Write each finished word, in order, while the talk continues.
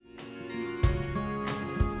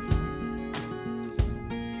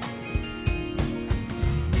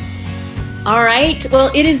All right. Well,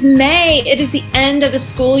 it is May. It is the end of the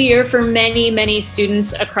school year for many, many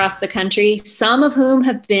students across the country, some of whom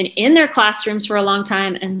have been in their classrooms for a long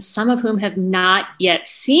time, and some of whom have not yet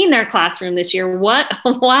seen their classroom this year. What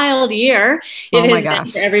a wild year it has been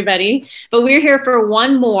for everybody. But we're here for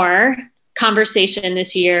one more conversation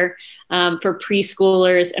this year for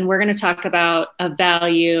preschoolers, and we're going to talk about a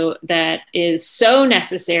value that is so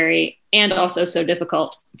necessary and also so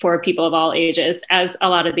difficult for people of all ages, as a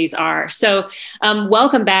lot of these are. So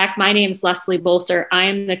welcome back. My name is Leslie Bolser. I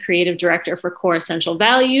am the creative director for Core Essential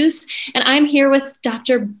Values, and I'm here with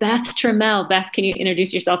Dr. Beth Trammell. Beth, can you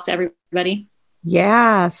introduce yourself to everybody?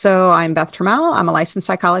 Yeah, so I'm Beth Trammell. I'm a licensed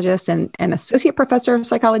psychologist and an associate professor of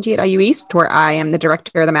psychology at IU East, where I am the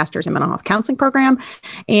director of the Master's in Mental Health Counseling program.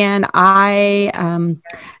 And I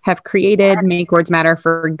have created Make Words Matter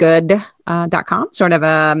for Good.com, sort of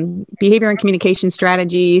behavior and communication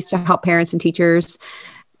strategies to help parents and teachers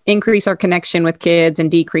increase our connection with kids and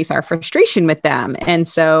decrease our frustration with them. And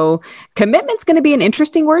so commitment's going to be an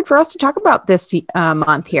interesting word for us to talk about this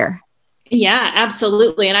month here. Yeah,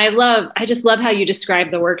 absolutely. And I just love how you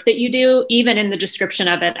describe the work that you do. Even in the description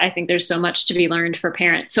of it, I think there's so much to be learned for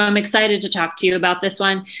parents. So I'm excited to talk to you about this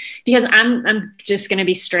one because I'm just going to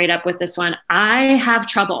be straight up with this one. I have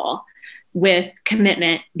trouble with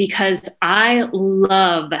commitment because I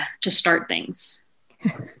love to start things.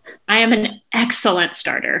 I am an excellent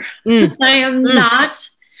starter. I am not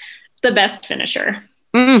the best finisher.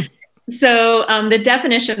 So the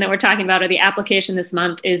definition that we're talking about, or the application this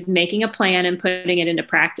month, is making a plan and putting it into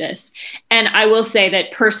practice. And I will say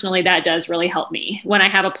that personally, that does really help me. When I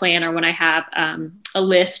have a plan or when I have a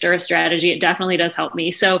list or a strategy, it definitely does help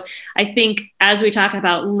me. So I think as we talk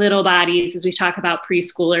about little bodies, as we talk about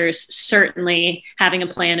preschoolers, certainly having a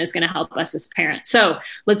plan is going to help us as parents. So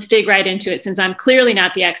let's dig right into it. Since I'm clearly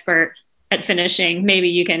not the expert at finishing,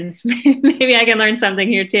 maybe I can learn something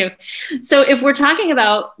here too. So if we're talking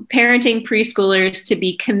about parenting preschoolers to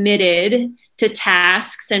be committed to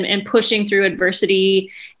tasks and pushing through adversity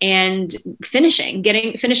and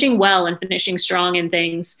finishing well and finishing strong in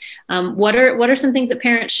things, what are some things that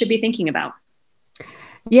parents should be thinking about?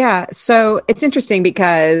 Yeah, so it's interesting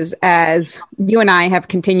because as you and I have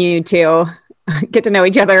continued to get to know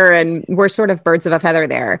each other, and we're sort of birds of a feather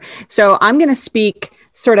there. So I'm going to speak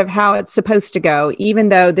sort of how it's supposed to go, even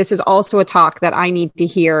though this is also a talk that I need to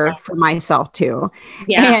hear for myself too.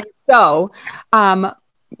 Yeah. And so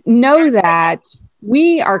know that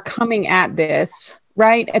we are coming at this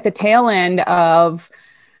right at the tail end of,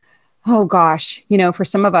 oh gosh, for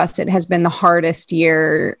some of us, it has been the hardest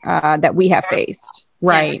year that we have faced.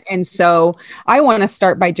 Right. And so I want to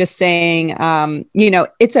start by just saying,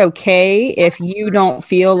 it's okay if you don't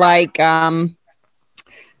feel like,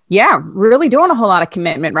 really doing a whole lot of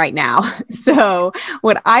commitment right now. So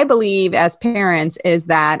what I believe as parents is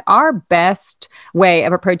that our best way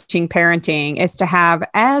of approaching parenting is to have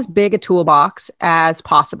as big a toolbox as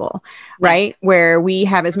possible, right? Where we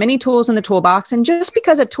have as many tools in the toolbox. And just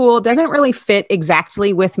because a tool doesn't really fit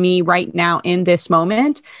exactly with me right now in this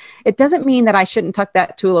moment, it doesn't mean that I shouldn't tuck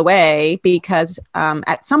that tool away, because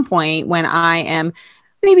at some point when I am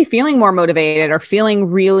maybe feeling more motivated or feeling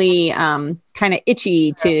really kind of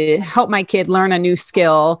itchy to help my kid learn a new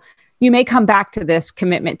skill, you may come back to this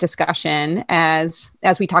commitment discussion as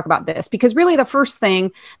we talk about this. Because really the first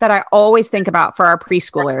thing that I always think about for our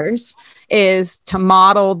preschoolers is to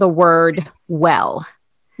model the word well.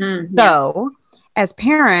 So as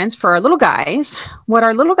parents, for our little guys, what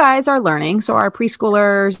our little guys are learning, so our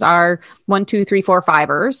preschoolers, our 1, 2, 3, 4,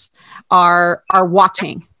 5ers are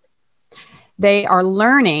watching. They are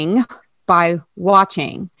learning by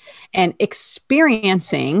watching and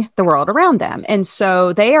experiencing the world around them. And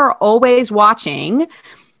so they are always watching.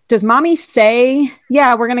 Does mommy say,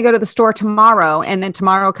 yeah, we're going to go to the store tomorrow, and then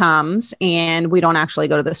tomorrow comes and we don't actually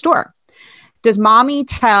go to the store? Does mommy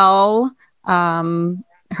tell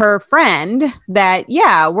her friend that,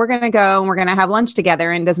 yeah, we're going to go and we're going to have lunch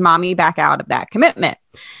together, and does mommy back out of that commitment?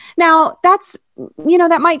 Now that's,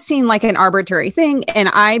 that might seem like an arbitrary thing, and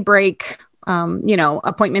I break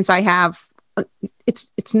appointments I have.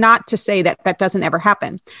 It's not to say that that doesn't ever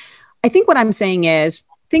happen. I think what I'm saying is,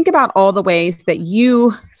 think about all the ways that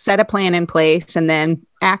you set a plan in place and then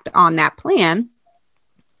act on that plan,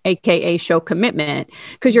 AKA show commitment,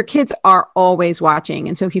 because your kids are always watching.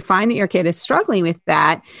 And so if you find that your kid is struggling with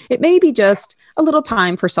that, it may be just a little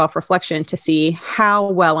time for self-reflection to see, how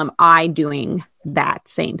well am I doing that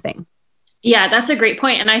same thing? Yeah, that's a great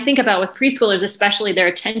point. And I think about with preschoolers, especially, their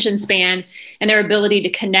attention span and their ability to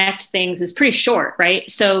connect things is pretty short, right?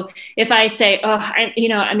 So if I say,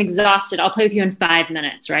 I'm exhausted, I'll play with you in 5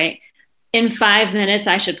 minutes, right? In 5 minutes,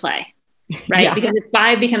 I should play. right? Yeah. Because if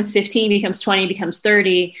 5 becomes 15, becomes 20, becomes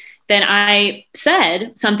 30, then I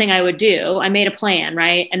said something I would do. I made a plan,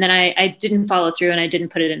 right? And then I didn't follow through and I didn't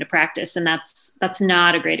put it into practice. And that's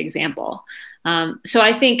not a great example. So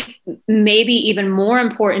I think maybe even more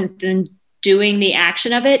important than doing the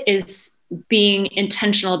action of it is being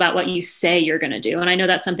intentional about what you say you're going to do. And I know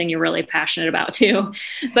that's something you're really passionate about too.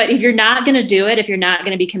 But if you're not going to do it, if you're not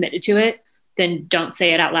going to be committed to it, then don't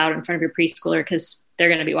say it out loud in front of your preschooler because they're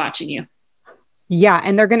going to be watching you. Yeah.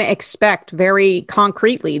 And they're going to expect very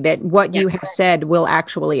concretely that what you have said will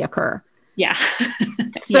actually occur. Yeah.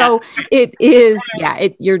 So it is,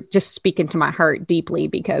 you're just speaking to my heart deeply,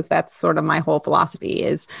 because that's sort of my whole philosophy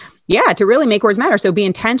is, to really make words matter. So be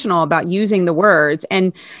intentional about using the words.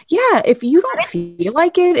 And if you don't feel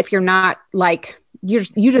like it, if you're not like, you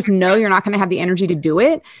just know you're not going to have the energy to do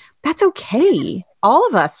it, that's okay. All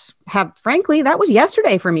of us have, frankly, that was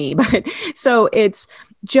yesterday for me. But so it's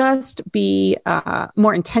just be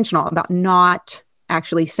more intentional about not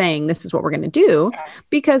actually saying this is what we're going to do,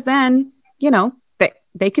 because then,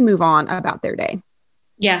 they can move on about their day.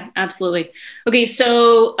 Yeah, absolutely. Okay.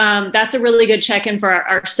 So that's a really good check-in for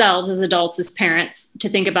ourselves as adults, as parents, to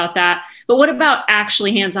think about that. But what about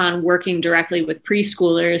actually hands-on working directly with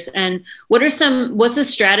preschoolers? And what's a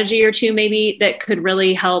strategy or two maybe that could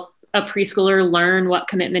really help a preschooler learn what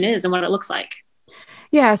commitment is and what it looks like?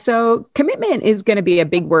 Yeah, so commitment is going to be a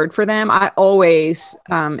big word for them. I always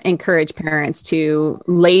encourage parents to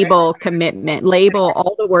label commitment, label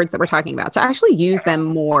all the words that we're talking about. So actually use them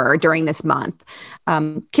more during this month.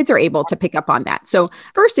 Kids are able to pick up on that. So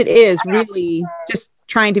first, it is really just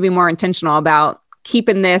trying to be more intentional about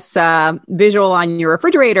keeping this visual on your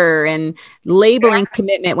refrigerator and labeling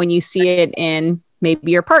commitment when you see it in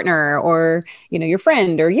maybe your partner or, your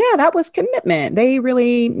friend, or that was commitment. They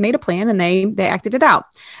really made a plan and they acted it out.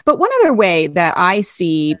 But one other way that I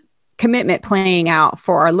see commitment playing out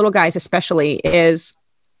for our little guys, especially, is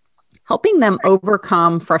helping them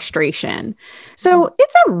overcome frustration. So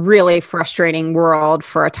it's a really frustrating world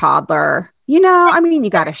for a toddler. You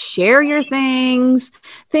got to share your things.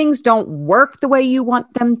 Things don't work the way you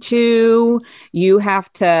want them to. You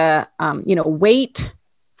have to, wait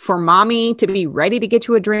for mommy to be ready to get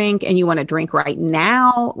you a drink, and you want to drink right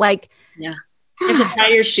now. You have to tie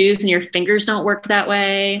your shoes and your fingers don't work that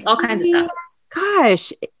way. All kinds of stuff.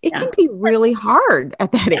 Gosh, it can be really hard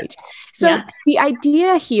at that age. So the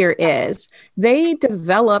idea here is they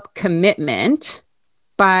develop commitment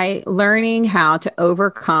by learning how to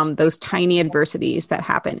overcome those tiny adversities that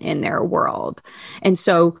happen in their world. And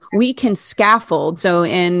so we can scaffold. So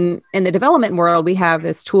in the development world, we have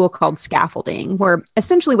this tool called scaffolding, where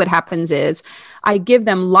essentially what happens is I give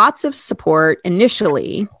them lots of support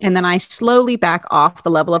initially, and then I slowly back off the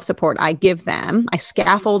level of support I give them. I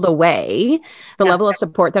scaffold away the level of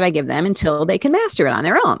support that I give them until they can master it on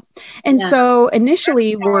their own. And so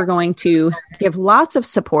initially, we're going to give lots of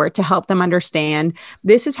support to help them understand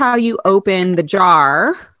this is how you open the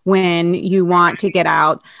jar when you want to get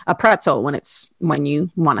out a pretzel, when you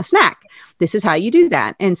want a snack. This is how you do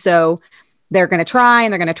that. And so they're going to try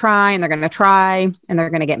and they're going to try and they're going to try and they're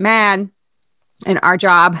going to get mad. And our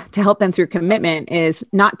job to help them through commitment is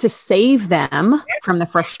not to save them from the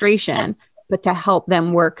frustration, but to help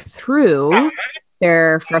them work through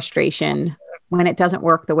their frustration when it doesn't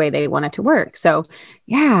work the way they want it to work. So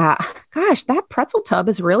gosh, that pretzel tub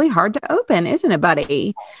is really hard to open, isn't it,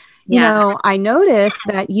 buddy? I noticed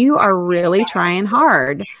that you are really trying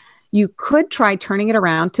hard. You could try turning it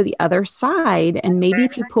around to the other side. And maybe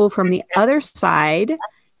if you pull from the other side,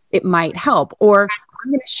 it might help. Or I'm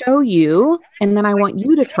going to show you, and then I want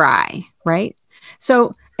you to try, right?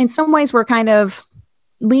 So in some ways, we're kind of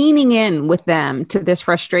leaning in with them to this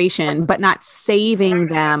frustration, but not saving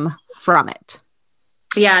them from it.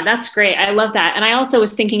 Yeah, that's great. I love that. And I also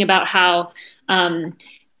was thinking about how,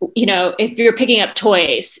 if you're picking up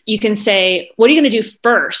toys, you can say, what are you going to do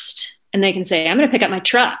first? And they can say, I'm going to pick up my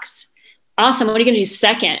trucks. Awesome. What are you going to do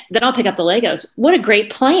second? Then I'll pick up the Legos. What a great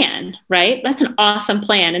plan, right? That's an awesome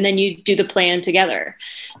plan. And then you do the plan together.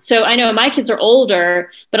 So I know my kids are older,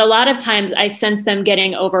 but a lot of times I sense them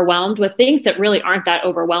getting overwhelmed with things that really aren't that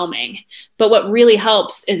overwhelming. But what really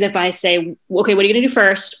helps is if I say, okay, what are you going to do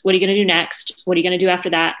first? What are you going to do next? What are you going to do after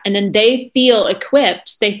that? And then they feel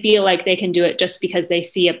equipped. They feel like they can do it just because they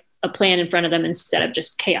see a plan in front of them instead of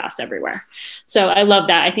just chaos everywhere. So I love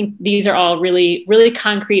that. I think these are all really, really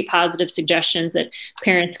concrete, positive suggestions that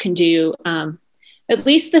parents can do. At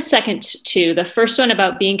least the second two. The first one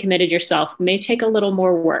about being committed yourself may take a little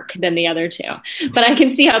more work than the other two, but I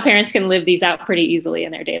can see how parents can live these out pretty easily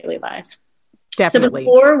in their daily lives. Definitely.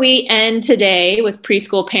 So before we end today with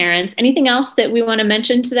preschool parents, anything else that we want to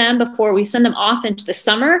mention to them before we send them off into the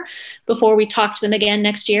summer, before we talk to them again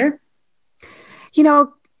next year?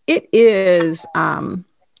 It is,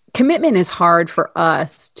 commitment is hard for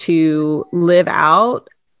us to live out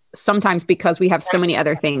sometimes because we have so many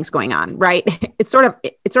other things going on, right? It's sort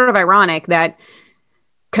of ironic that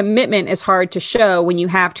commitment is hard to show when you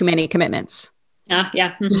have too many commitments.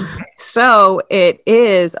 Yeah. Mm-hmm. So it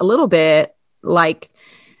is a little bit like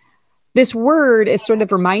this word is sort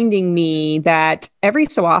of reminding me that every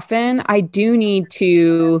so often I do need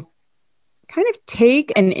to kind of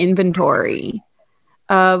take an inventory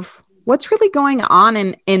of what's really going on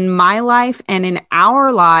in my life and in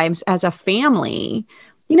our lives as a family,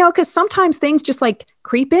 because sometimes things just like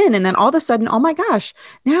creep in and then all of a sudden, oh my gosh,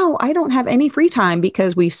 now I don't have any free time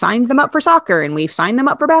because we've signed them up for soccer and we've signed them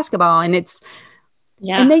up for basketball. And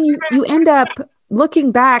and then you end up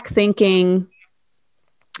looking back thinking,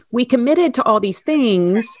 we committed to all these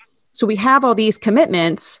things. So we have all these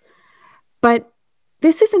commitments, but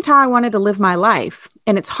this isn't how I wanted to live my life.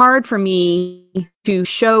 And it's hard for me to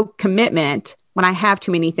show commitment when I have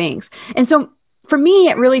too many things. And so for me,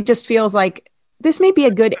 it really just feels like this may be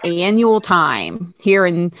a good annual time here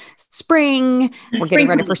in spring. We're getting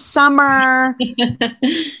ready for summer.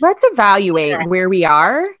 Let's evaluate where we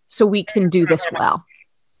are so we can do this well.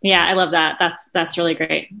 Yeah, I love that. That's really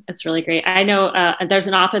great. It's really great. I know there's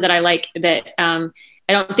an author that I like that I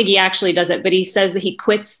don't think he actually does it, but he says that he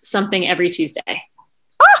quits something every Tuesday.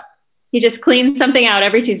 He just cleans something out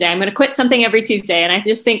every Tuesday. I'm going to quit something every Tuesday. And I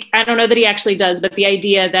just think, I don't know that he actually does, but the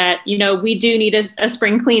idea that, we do need a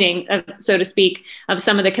spring cleaning, so to speak, of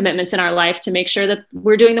some of the commitments in our life to make sure that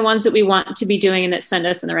we're doing the ones that we want to be doing and that send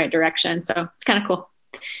us in the right direction. So it's kind of cool.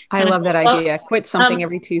 I love that idea. Quit something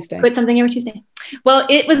every Tuesday. Quit something every Tuesday. Well,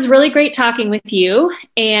 it was really great talking with you.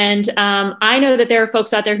 And I know that there are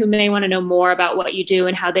folks out there who may want to know more about what you do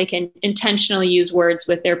and how they can intentionally use words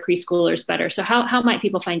with their preschoolers better. So how might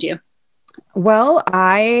people find you? Well,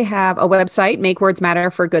 I have a website,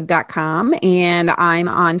 makewordsmatterforgood.com, and I'm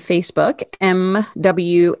on Facebook,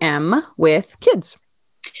 MWM with Kids.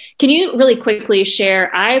 Can you really quickly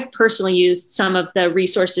share? I've personally used some of the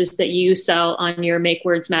resources that you sell on your Make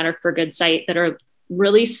Words Matter for Good site that are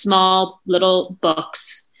really small little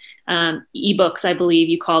books, ebooks, I believe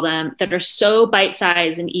you call them, that are so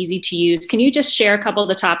bite-sized and easy to use. Can you just share a couple of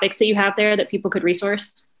the topics that you have there that people could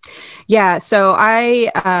resource? Yeah. So I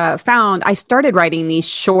started writing these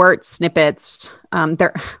short snippets.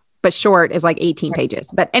 But short is like 18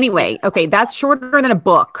 pages. But anyway, okay, that's shorter than a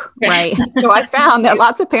book, right? So I found that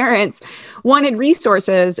lots of parents wanted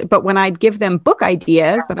resources, but when I'd give them book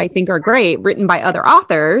ideas that I think are great, written by other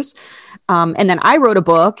authors, and then I wrote a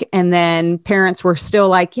book, and then parents were still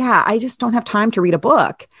like, yeah, I just don't have time to read a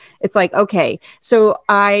book. It's like, okay. So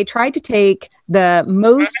I tried to take the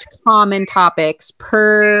most common topics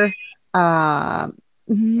per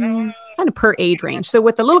age range. So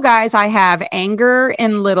with the little guys, I have anger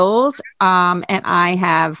in littles, and I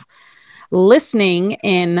have listening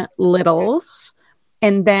in littles.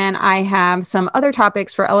 And then I have some other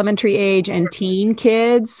topics for elementary age and teen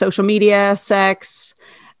kids, social media, sex,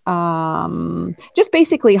 just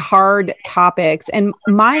basically hard topics. And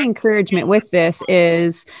my encouragement with this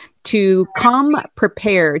is to come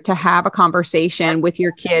prepared to have a conversation with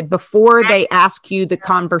your kid before they ask you the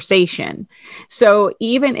conversation. So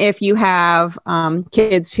even if you have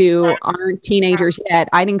kids who aren't teenagers yet,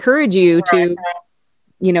 I'd encourage you to,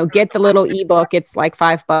 get the little ebook. It's like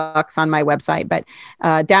 $5 on my website, but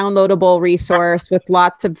downloadable resource with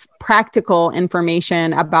lots of practical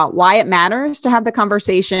information about why it matters to have the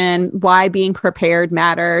conversation, why being prepared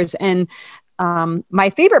matters. And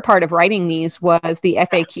my favorite part of writing these was the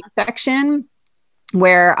FAQ section,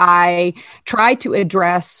 where I tried to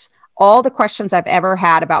address all the questions I've ever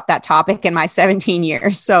had about that topic in my 17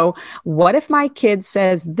 years. So what if my kid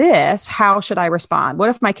says this? How should I respond? What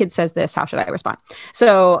if my kid says this? How should I respond?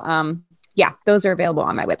 So those are available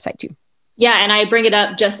on my website too. Yeah. And I bring it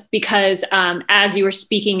up just because as you were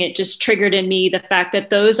speaking, it just triggered in me the fact that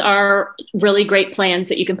those are really great plans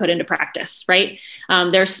that you can put into practice, right?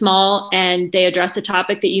 They're small and they address a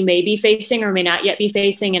topic that you may be facing or may not yet be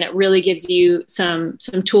facing. And it really gives you some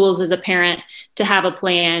tools as a parent to have a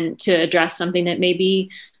plan to address something that may be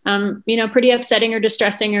pretty upsetting or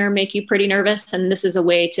distressing or make you pretty nervous. And this is a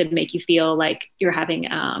way to make you feel like you're having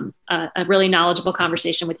a really knowledgeable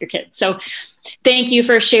conversation with your kids. So thank you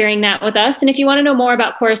for sharing that with us. And if you want to know more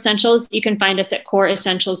about Core Essentials, you can find us at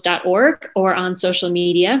coreessentials.org or on social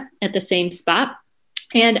media at the same spot.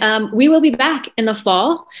 And we will be back in the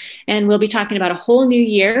fall, and we'll be talking about a whole new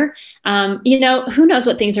year. Who knows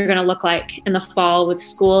what things are going to look like in the fall with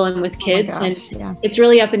school and with kids. It's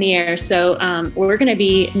really up in the air. So we're going to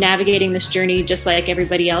be navigating this journey just like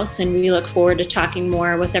everybody else. And we look forward to talking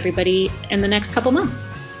more with everybody in the next couple months.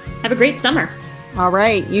 Have a great summer. All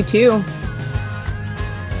right. You too.